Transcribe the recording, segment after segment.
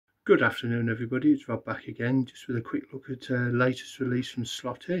Good afternoon everybody, it's Rob back again just with a quick look at latest release from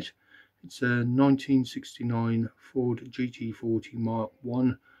Slotted. It's a 1969 Ford GT40 Mark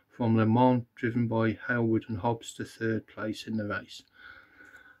 1 from Le Mans, driven by Hailwood and Hobbs to third place in the race.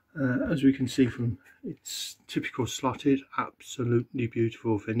 As we can see from its typical Slotted, absolutely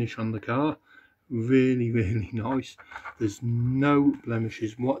beautiful finish on the car. Really nice. There's no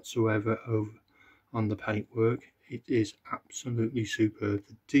blemishes whatsoever on the paintwork. It is absolutely superb.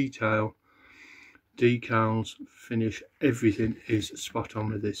 The detail, decals, finish, everything is spot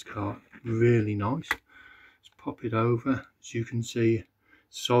on with this car. Really nice. Let's pop it over. As you can see,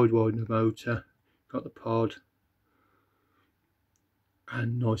 side widener motor, got the pod,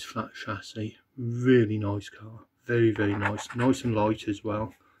 and nice flat chassis. Really nice car. Very nice. Nice and light as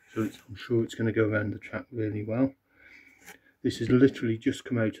well. So I'm sure it's going to go around the track really well. This has literally just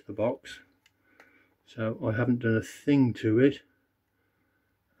come out of the box, so I haven't done a thing to it.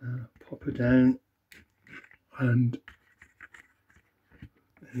 Pop her down, and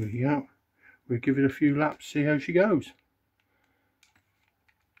there we go. We'll give it a few laps, see how she goes.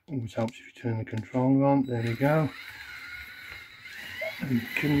 Always helps if you turn the controller on. There we go. And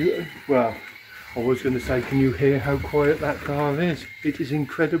can you, well, I was going to say, can you hear how quiet that car is? It is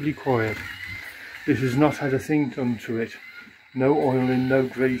incredibly quiet. This has not had a thing done to it. No oiling, no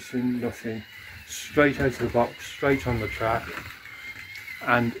greasing, nothing. Straight out of the box, straight on the track,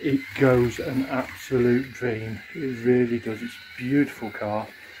 and it goes an absolute dream. It really does. It's a beautiful car.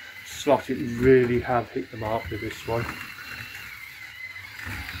 Slotted really have hit the mark with this one.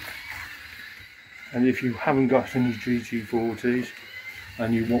 And if you haven't got any GT40s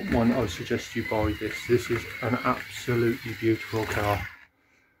and you want one, I suggest you buy this. This is an absolutely beautiful car.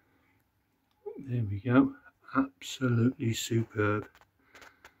 There we go. Absolutely superb.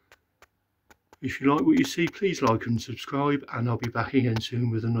 If you like what you see, please like and subscribe, and I'll be back again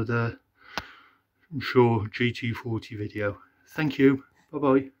soon with another, I'm sure, GT40 video. Thank you. Bye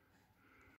bye.